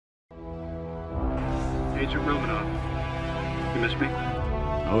Agent Romanoff. You miss me?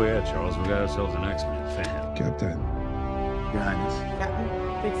 Oh yeah, Charles, we got ourselves an X-Men fan. Captain. Your Highness. Captain,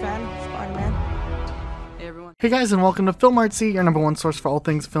 big fan, Spider-Man. Hey everyone. Hey guys, and welcome to Film Artsy, your number one source for all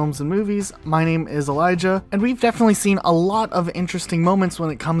things films and movies. My name is Elijah, and we've definitely seen a lot of interesting moments when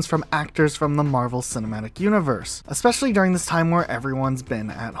it comes from actors from the Marvel Cinematic Universe, especially during this time where everyone's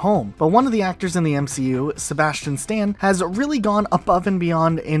been at home. But one of the actors in the MCU, Sebastian Stan, has really gone above and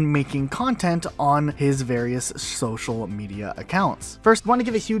beyond in making content on his various social media accounts. First, I want to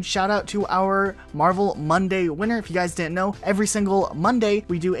give a huge shout out to our Marvel Monday winner. If you guys didn't know, every single Monday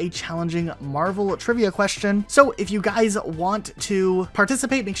we do a challenging Marvel trivia question. So if you guys want to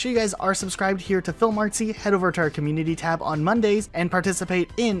participate, make sure you guys are subscribed here to Film Artsy, head over to our community tab on Mondays and participate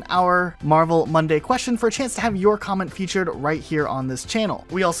in our Marvel Monday question for a chance to have your comment featured right here on this channel.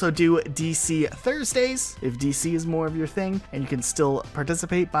 We also do DC Thursdays, if DC is more of your thing, and you can still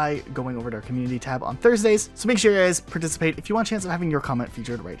participate by going over to our community tab on Thursdays. So make sure you guys participate if you want a chance of having your comment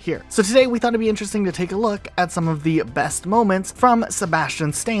featured right here. So today we thought it'd be interesting to take a look at some of the best moments from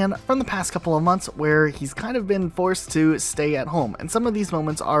Sebastian Stan from the past couple of months where he's kind of been forced to stay at home, and some of these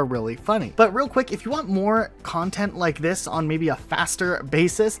moments are really funny. But real quick, if you want more content like this on maybe a faster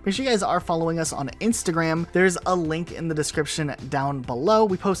basis, make sure you guys are following us on Instagram. There's a link in the description down below.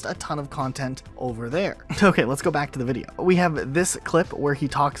 We post a ton of content over there. Okay, let's go back to the video. We have this clip where he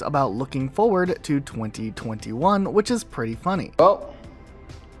talks about looking forward to 2021, which is pretty funny. Well,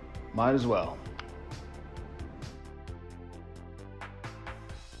 might as well.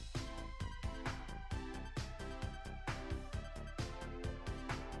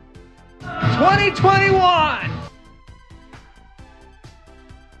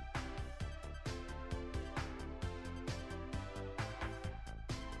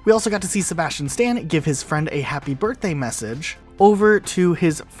 We also got to see Sebastian Stan give his friend a happy birthday message over to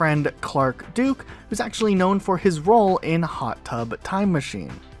his friend Clark Duke, who's actually known for his role in Hot Tub Time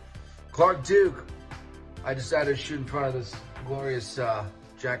Machine. Clark Duke, I decided to shoot in front of this glorious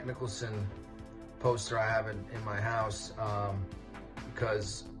Jack Nicholson poster I have in my house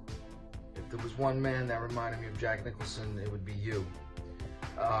because if there was one man that reminded me of Jack Nicholson, it would be you.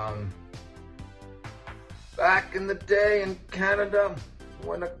 Back in the day in Canada,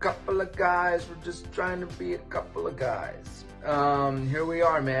 when a couple of guys were just trying to be a couple of guys. Here we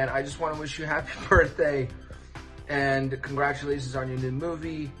are, man. I just want to wish you a happy birthday and congratulations on your new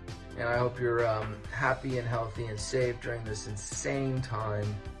movie. And I hope you're happy and healthy and safe during this insane time.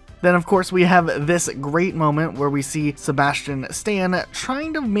 Then, of course, we have this great moment where we see Sebastian Stan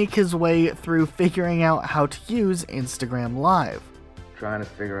trying to make his way through figuring out how to use Instagram Live. Trying to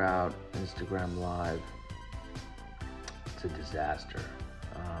figure out Instagram Live. It's a disaster.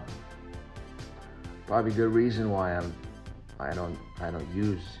 Probably good reason why I don't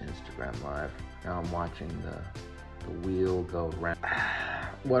use Instagram Live. Now I'm watching the wheel go round.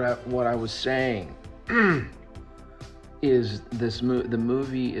 What I was saying is the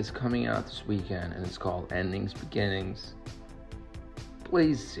movie is coming out this weekend and it's called Endings Beginnings.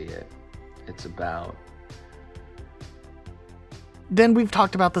 Please see it. It's about... Then we've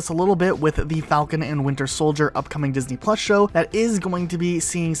talked about this a little bit with the Falcon and Winter Soldier upcoming Disney Plus show that is going to be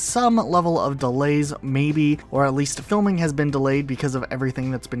seeing some level of delays, maybe, or at least filming has been delayed because of everything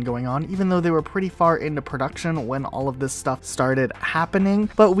that's been going on, even though they were pretty far into production when all of this stuff started happening.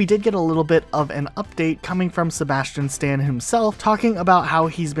 But we did get a little bit of an update coming from Sebastian Stan himself, talking about how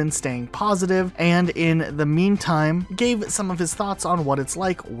he's been staying positive, and in the meantime, gave some of his thoughts on what it's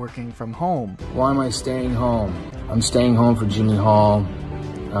like working from home. Why am I staying home? I'm staying home for Jimmy Hall,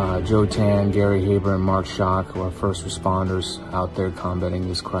 Joe Tan, Gary Haber, and Mark Schock, who are first responders out there combating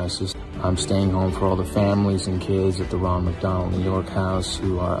this crisis. I'm staying home for all the families and kids at the Ron McDonald New York House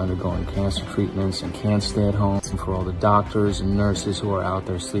who are undergoing cancer treatments and can't stay at home, and for all the doctors and nurses who are out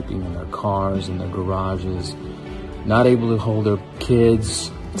there sleeping in their cars, in their garages, not able to hold their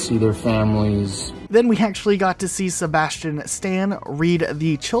kids, see their families. Then we actually got to see Sebastian Stan read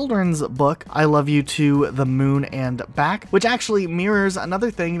the children's book, I Love You to the Moon and Back, which actually mirrors another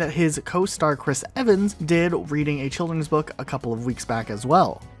thing that his co-star Chris Evans did reading a children's book a couple of weeks back as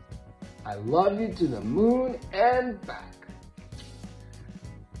well. I love you to the moon and back.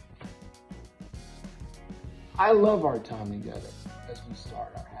 I love our time together as we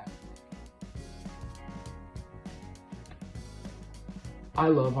start our happy. I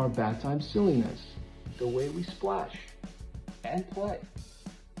love our bath time silliness, the way we splash and play.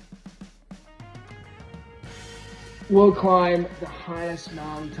 We'll climb the highest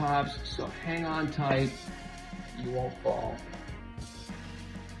mountaintops, so hang on tight, you won't fall.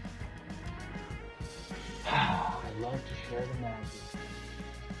 I love to share the magic.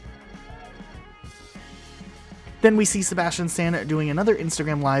 Then we see Sebastian Stan doing another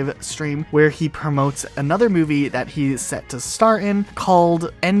Instagram live stream where he promotes another movie that he's set to star in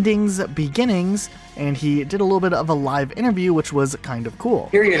called Endings Beginnings, and he did a little bit of a live interview, which was kind of cool.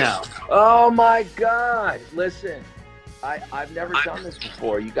 Hear you now. Oh my God! Listen, I've never done this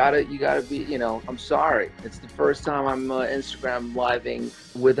before. You gotta be. You know, I'm sorry. It's the first time I'm Instagram living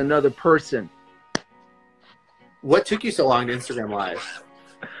with another person. What took you so long to Instagram Live?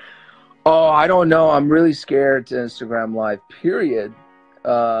 Oh, I don't know. I'm really scared to Instagram Live, period.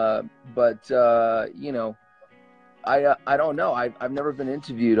 You know, I don't know. I've never been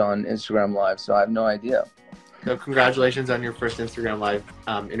interviewed on Instagram Live, so I have no idea. So congratulations on your first Instagram Live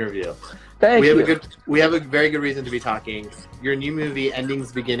interview. Thank you. We have a very good reason to be talking. Your new movie,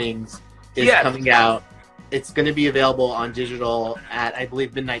 Endings Beginnings, is coming out. It's going to be available on digital at, I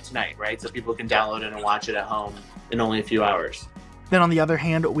believe, midnight tonight, right? So people can download it and watch it at home in only a few hours. Then on the other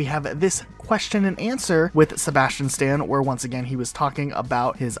hand, we have this question and answer with Sebastian Stan, where once again he was talking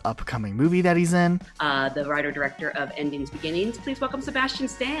about his upcoming movie that he's in. The writer-director of Endings Beginnings. Please welcome Sebastian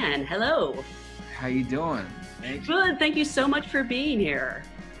Stan. Hello. How you doing? Good. Thank you so much for being here.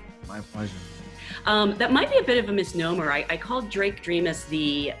 My pleasure. That might be a bit of a misnomer. I called Drake Dreamus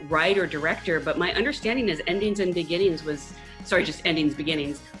the writer-director, but my understanding is Endings and Beginnings was, sorry, just Endings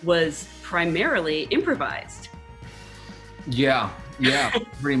Beginnings was primarily improvised. Yeah,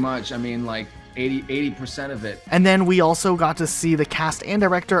 pretty much. I mean, like 80% of it. And then we also got to see the cast and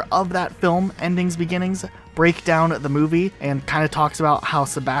director of that film, Endings Beginnings, break down the movie and kind of talks about how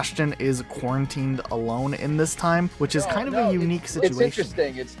Sebastian is quarantined alone in this time, which is kind of a unique situation. It's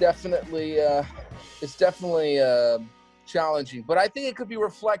interesting. It's definitely challenging, but I think it could be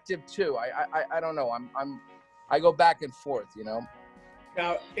reflective too. I don't know. I go back and forth, you know.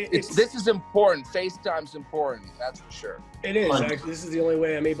 Now, this is important. FaceTime's important, that's for sure. It is. Actually, this is the only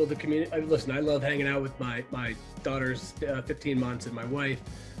way I'm able to communicate. Listen, I love hanging out with my daughter's 15 months and my wife,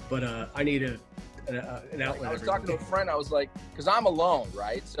 but I need an outlet. I was talking to a friend. I was like, because I'm alone,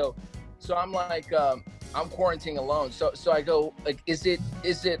 right? So I'm like, I'm quarantining alone. So I go, like, is it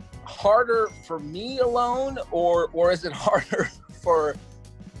harder for me alone, or is it harder for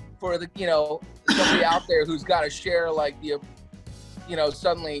the, you know, somebody out there who's got to share, like, the, you know,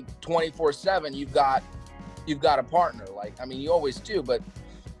 suddenly 24/7 you've got a partner. Like, I mean, you always do, but,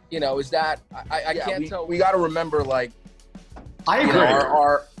 you know, is that I can't tell. We got to remember, like, I agree. You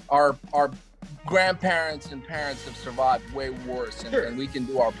know, our grandparents and parents have survived way worse, and we can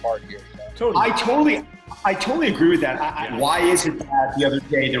do our part here. You know? Totally. I totally agree with that. Why is it that the other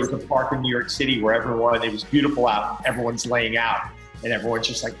day there was a park in New York City where it was beautiful out, and everyone's laying out, and everyone's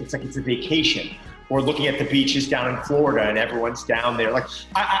just like it's a vacation. Or looking at the beaches down in Florida and everyone's down there. Like,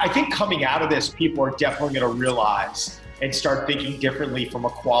 I think coming out of this, people are definitely going to realize and start thinking differently from a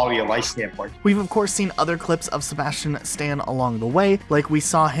quality of life standpoint. We've of course seen other clips of Sebastian Stan along the way, like we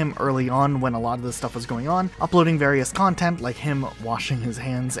saw him early on when a lot of this stuff was going on, uploading various content like him washing his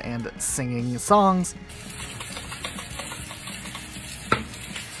hands and singing songs.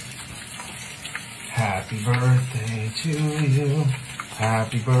 Happy birthday to you.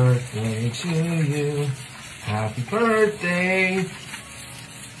 Happy birthday to you. Happy birthday,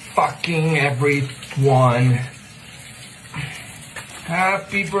 fucking everyone.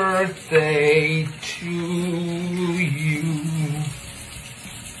 Happy birthday to you.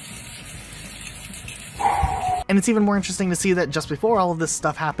 And it's even more interesting to see that just before all of this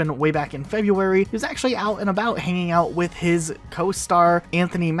stuff happened, way back in February, he was actually out and about hanging out with his co-star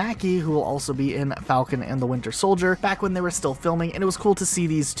Anthony Mackie, who will also be in Falcon and the Winter Soldier, back when they were still filming, and it was cool to see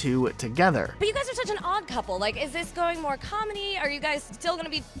these two together. But you guys are such an odd couple. Like, is this going more comedy? Are you guys still going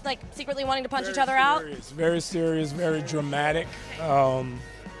to be, like, secretly wanting to punch each other out? Very serious, very dramatic. I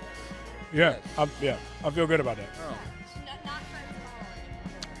feel good about that. Not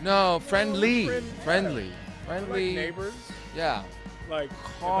friends at all. No, friendly. Like neighbors? Yeah. Like,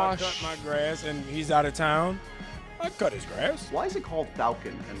 Gosh. if I cut my grass and he's out of town, I cut his grass. Why is it called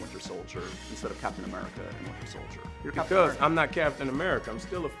Falcon and Winter Soldier instead of Captain America and Winter Soldier? Because I'm not Captain America, I'm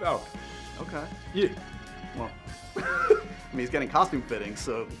still a Falcon. Okay. Yeah. Well, I mean, he's getting costume fitting,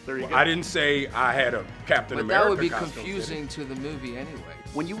 so there you go. I didn't say I had a Captain But America that would be costume confusing to the movie anyway.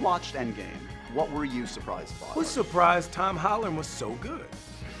 When you watched Endgame, what were you surprised by? I was surprised Tom Holland was so good.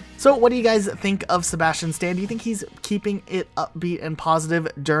 So what do you guys think of Sebastian Stan? Do you think he's keeping it upbeat and positive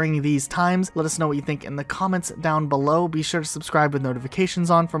during these times? Let us know what you think in the comments down below. Be sure to subscribe with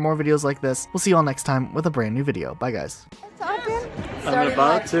notifications on for more videos like this. We'll see you all next time with a brand new video. Bye, guys. I'm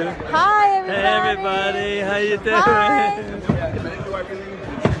about to. Hi, everybody. Hey, everybody. How you doing?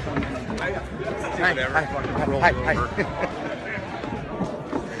 Hi. Hi.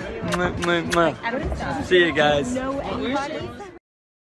 See you guys.